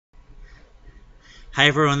Hi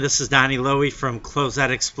everyone, this is Donny Lowy from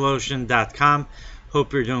Closeoutexplosion.com.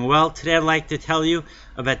 Hope you're doing well. Today I'd like to tell you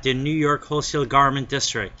about the New York Wholesale Garment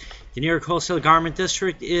District. The New York Wholesale Garment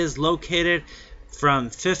District is located from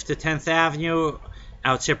 5th to 10th Avenue,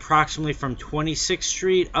 I would say approximately from 26th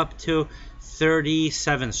Street up to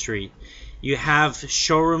 37th Street. You have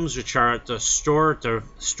showrooms which are at the store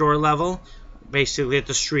level, basically at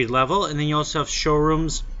the street level, and then you also have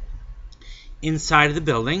showrooms inside of the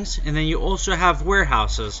buildings, and then you also have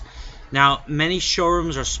warehouses. Now, many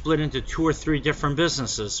showrooms are split into 2 or 3 different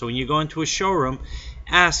businesses, so when you go into a showroom,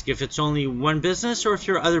 ask if it's only one business or if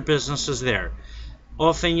there are other businesses there.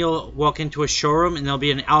 Often you'll walk into a showroom and there'll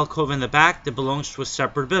be an alcove in the back that belongs to a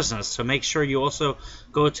separate business, so make sure you also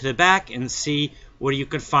go to the back and see what you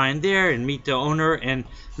can find there and meet the owner. And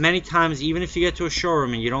many times, even if you get to a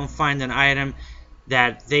showroom and you don't find an item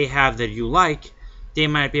that they have that you like, they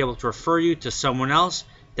might be able to refer you to someone else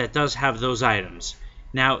that does have those items.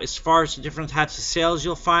 Now, as far as the different types of sales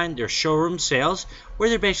you'll find, there's showroom sales, where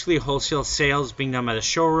they're basically wholesale sales being done by the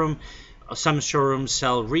showroom. Some showrooms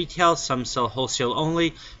sell retail, some sell wholesale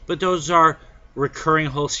only, but those are recurring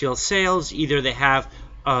wholesale sales. Either they have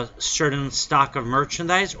a certain stock of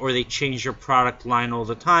merchandise or they change your product line all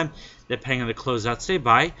the time, depending on the closeouts they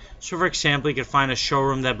buy. So, for example, you can find a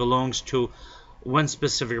showroom that belongs to one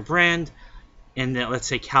specific brand, and let's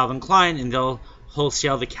say Calvin Klein, and they'll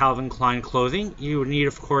wholesale the Calvin Klein clothing. You would need,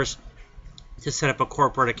 of course, to set up a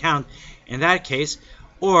corporate account in that case.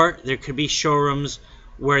 Or there could be showrooms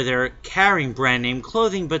where they're carrying brand name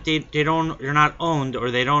clothing, but they're not owned, or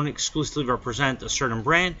they don't exclusively represent a certain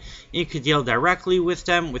brand. You could deal directly with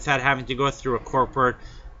them without having to go through a corporate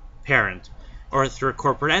parent or through a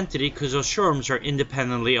corporate entity, because those showrooms are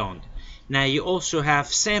independently owned. Now, you also have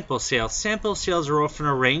sample sales. Sample sales are often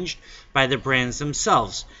arranged by the brands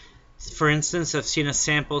themselves. For instance, I've seen a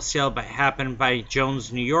sample sale happen by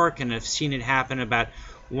Jones, New York, and I've seen it happen about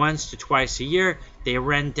once to twice a year. They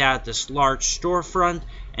rent out this large storefront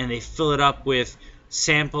and they fill it up with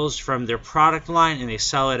samples from their product line, and they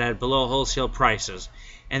sell it at below wholesale prices.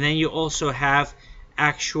 And then you also have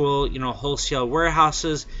actual, wholesale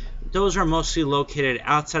warehouses. Those are mostly located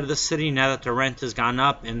outside of the city now that the rent has gone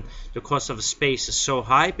up and the cost of a space is so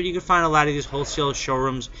high. But you can find a lot of these wholesale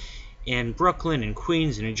showrooms in Brooklyn and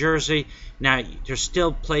Queens and New Jersey. Now, there's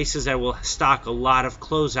still places that will stock a lot of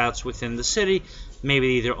closeouts within the city. Maybe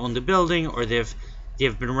they either own the building or they've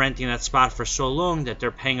been renting that spot for so long that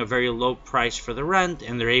they're paying a very low price for the rent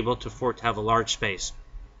and they're able to afford to have a large space.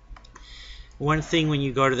 One thing, when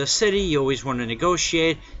you go to the city, you always want to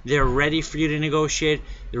negotiate. They're ready for you to negotiate.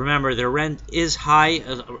 Remember, their rent is high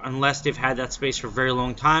unless they've had that space for a very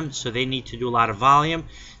long time, so they need to do a lot of volume.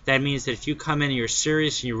 That means that if you come in and you're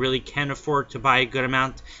serious and you really can afford to buy a good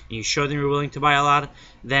amount and you show them you're willing to buy a lot,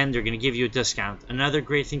 then they're going to give you a discount. Another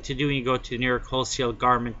great thing to do when you go to the New York Wholesale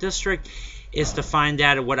Garment District is to find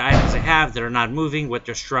out what items they have that are not moving, what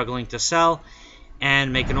they're struggling to sell,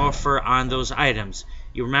 and make an offer on those items.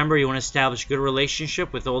 You remember, you want to establish a good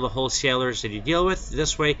relationship with all the wholesalers that you deal with.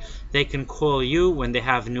 This way, they can call you when they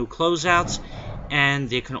have new closeouts, and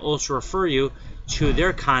they can also refer you to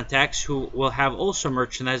their contacts who will have also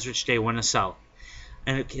merchandise which they want to sell.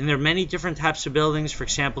 And there are many different types of buildings. For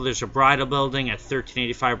example, there's a bridal building at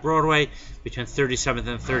 1385 Broadway between 37th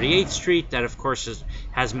and 38th Street that, of course,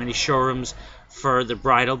 has many showrooms for the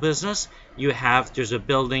bridal business. There's a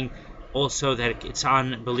building also that it's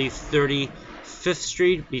on, I believe, 35th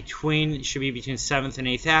Street, should be between 7th and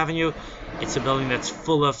 8th Avenue. It's a building that's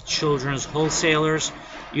full of children's wholesalers.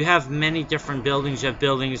 You have many different buildings. You have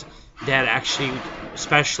buildings that actually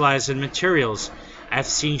specialize in materials. I've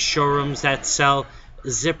seen showrooms that sell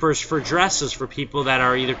zippers for dresses for people that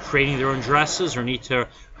are either creating their own dresses or need to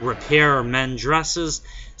repair or mend dresses.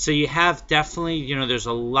 So you have definitely, there's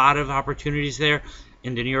a lot of opportunities there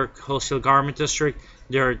in the New York Wholesale Garment District.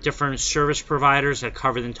 There are different service providers that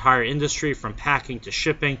cover the entire industry, from packing to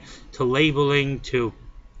shipping to labeling to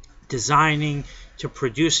designing to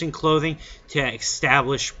producing clothing, to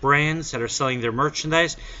established brands that are selling their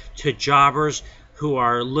merchandise, to jobbers who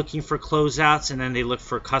are looking for closeouts and then they look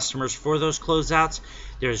for customers for those closeouts.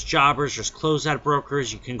 There's jobbers, there's closeout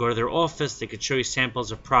brokers. You can go to their office. They could show you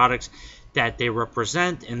samples of products that they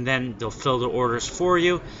represent, and then they'll fill the orders for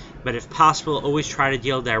you. But if possible, always try to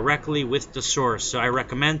deal directly with the source. So I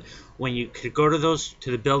recommend, when you could go to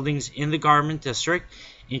the buildings in the garment district,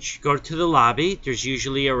 and you go to the lobby, there's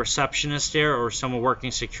usually a receptionist there or someone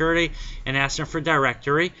working security, and ask them for a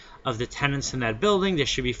directory of the tenants in that building. They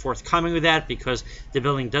should be forthcoming with that, because the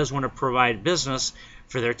building does want to provide business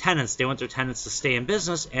for their tenants. They want their tenants to stay in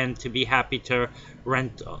business and to be happy to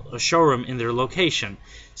rent a showroom in their location.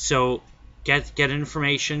 So get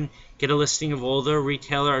information, get a listing of all the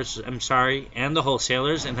retailers, and the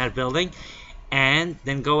wholesalers in that building, and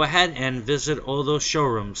then go ahead and visit all those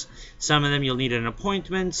showrooms. Some of them you'll need an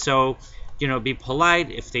appointment, so be polite.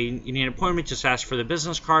 If you need an appointment, just ask for the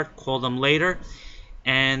business card, call them later,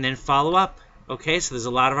 and then follow up. Okay, so there's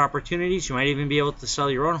a lot of opportunities. You might even be able to sell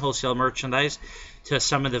your own wholesale merchandise to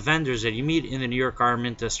some of the vendors that you meet in the New York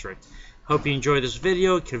Garment District. Hope you enjoyed this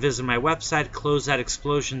video. You can visit my website,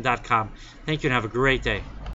 closeoutexplosion.com. Thank you and have a great day.